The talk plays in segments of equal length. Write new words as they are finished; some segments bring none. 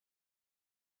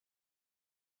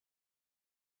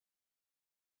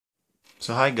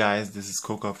So hi guys, this is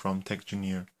Coca from Tech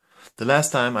Junior. The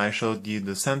last time I showed you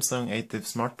the Samsung Ativ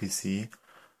Smart PC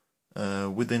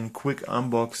within quick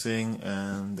unboxing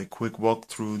and a quick walk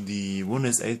through the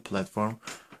Windows 8 platform.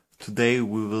 Today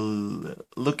we will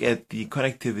look at the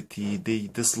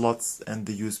connectivity, the slots and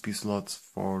the USB slots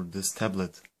for this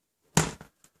tablet.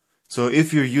 So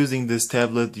if you're using this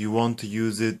tablet, you want to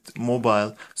use it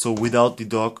mobile, so without the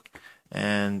dock,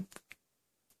 and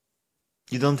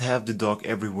you don't have the dock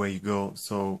everywhere you go,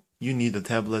 so you need a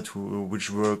tablet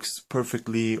which works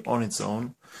perfectly on its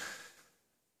own.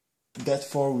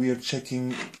 Therefore, we are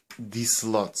checking these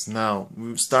slots. Now,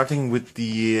 we're starting with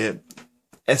the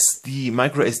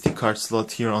micro SD card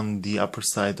slot here on the upper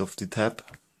side of the tab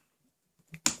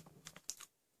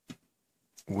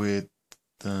with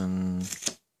an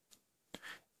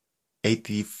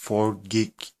 84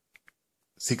 gig,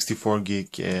 64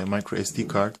 gig micro SD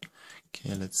card.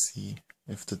 Okay, let's see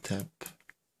if the tab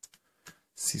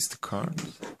sees the card.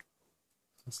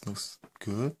 This looks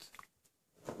good.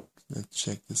 Let's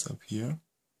check this up here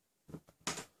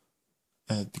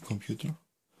at the computer.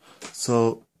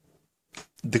 So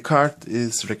the card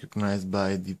is recognized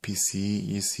by the PC.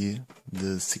 You see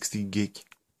the 60 gig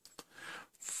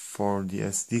for the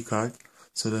SD card.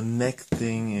 So the next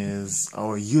thing is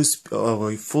our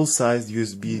full-size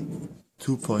USB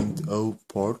 2.0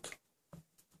 port,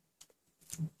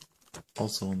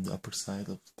 also on the upper side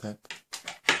of the tab.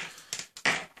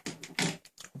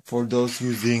 For those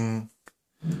using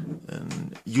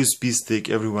an USB stick,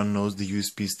 everyone knows the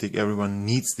USB stick, everyone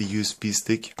needs the USB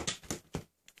stick.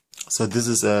 So this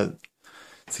is a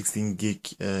 16 gig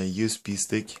USB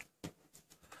stick.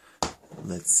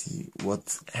 Let's see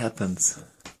what happens.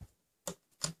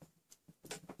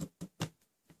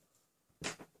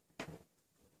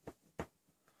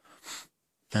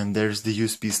 And there's the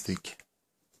USB stick.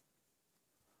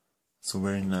 So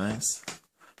very nice.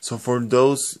 So for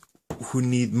those who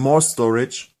need more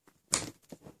storage,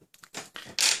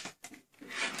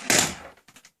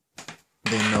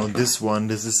 they know this one.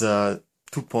 This is a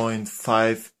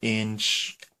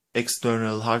 2.5-inch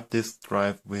external hard disk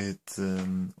drive with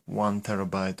 1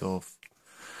 terabyte of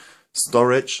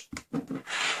storage.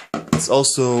 It's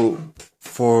also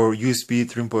for USB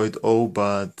 3.0,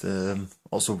 but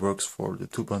also works for the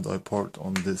 2.0 port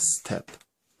on this tab.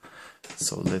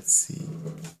 So let's see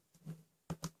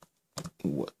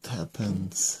what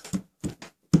happens.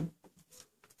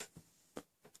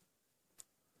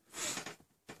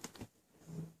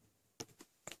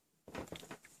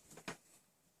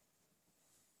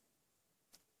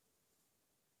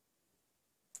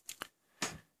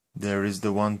 There is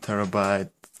the 1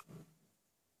 terabyte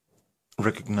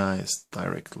recognized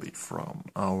directly from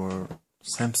our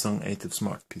Samsung Ativ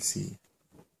Smart PC.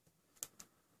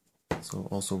 So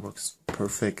also works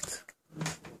perfect.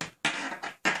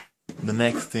 The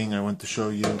next thing I want to show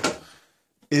you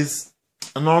is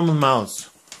a normal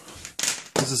mouse.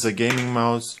 This is a gaming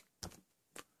mouse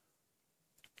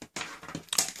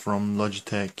from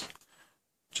Logitech,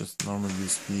 just normal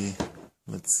USB.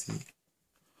 Let's see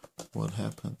what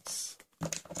happens.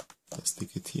 Let's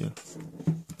stick it here.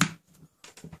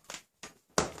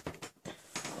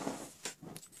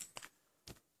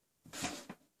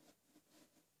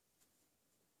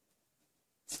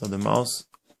 So the mouse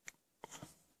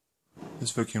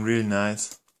is working really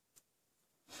nice.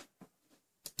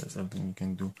 There's something you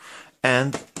can do.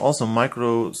 And also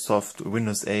Microsoft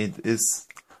Windows 8 is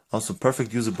also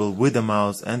perfect usable with the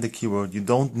mouse and the keyboard. You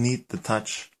don't need the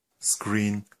touch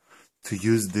screen to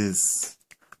use this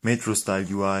Metro style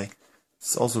UI.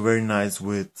 It's also very nice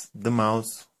with the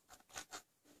mouse.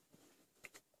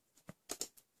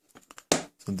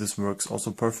 So this works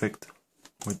also perfect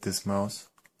with this mouse.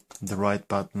 The right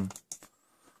button,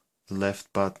 the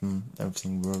left button,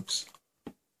 everything works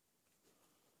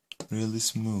really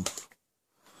smooth.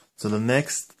 So the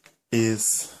next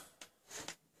is,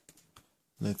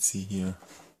 let's see here,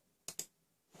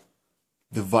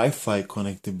 the Wi-Fi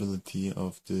connectability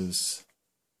of this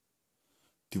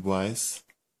device.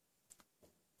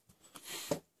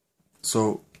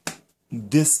 So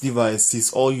this device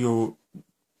sees all your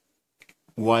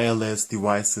wireless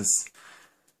devices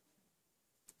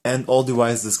and all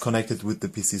devices connected with the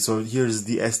PC. So here is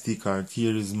the SD card,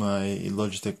 here is my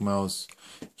Logitech mouse,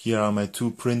 here are my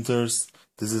 2 printers,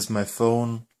 this is my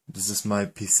phone, this is my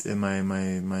PC,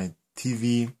 my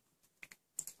TV.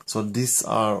 So these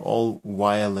are all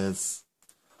wireless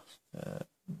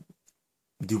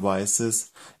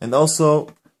devices. And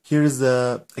also here is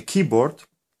a keyboard.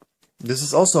 This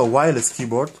is also a wireless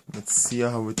keyboard. Let's see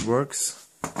how it works.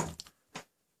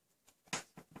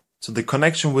 So the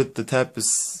connection with the tab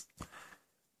is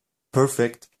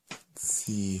perfect.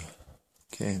 see.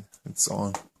 Okay, it's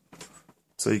on.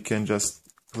 So you can just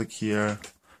click here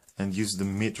and use the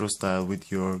metro style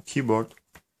with your keyboard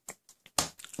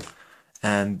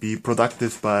and be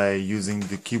productive by using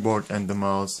the keyboard and the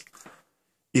mouse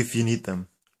if you need them.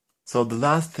 So the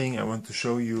last thing I want to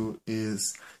show you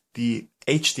is the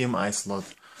HDMI slot.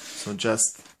 So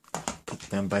just put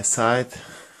them by side.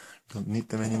 Don't need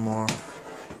them anymore.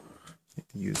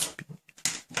 USB.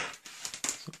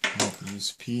 So not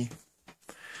USB.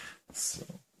 So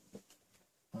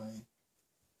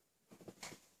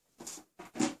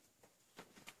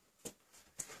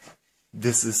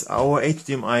this is our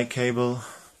HDMI cable.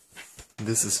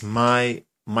 This is my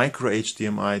micro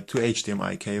HDMI to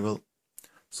HDMI cable.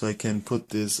 So I can put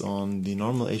this on the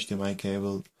normal HDMI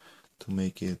cable to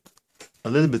make it a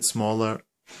little bit smaller,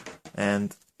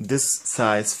 and this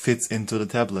size fits into the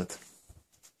tablet.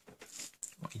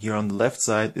 Here on the left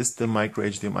side is the micro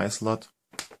HDMI slot.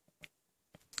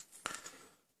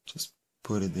 Just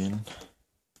put it in.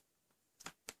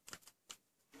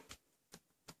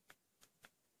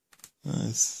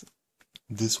 It's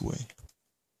this way.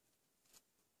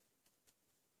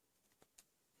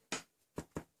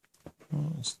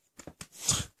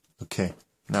 Okay,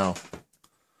 now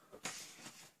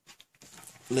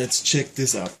let's check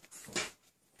this out.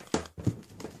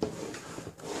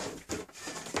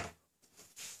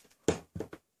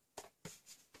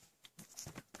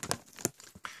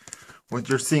 What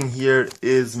you're seeing here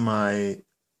is my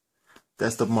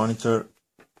desktop monitor.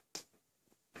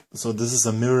 So this is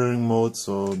a mirroring mode,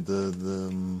 so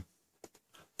the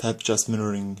tab just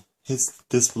mirroring his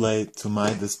display to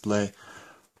my display.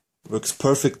 Works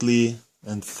perfectly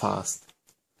and fast,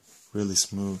 really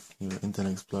smooth. Your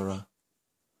Internet Explorer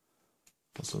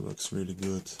also works really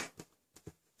good.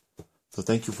 So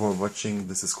thank you for watching.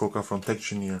 This is Koka from Tech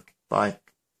Engineer. Bye.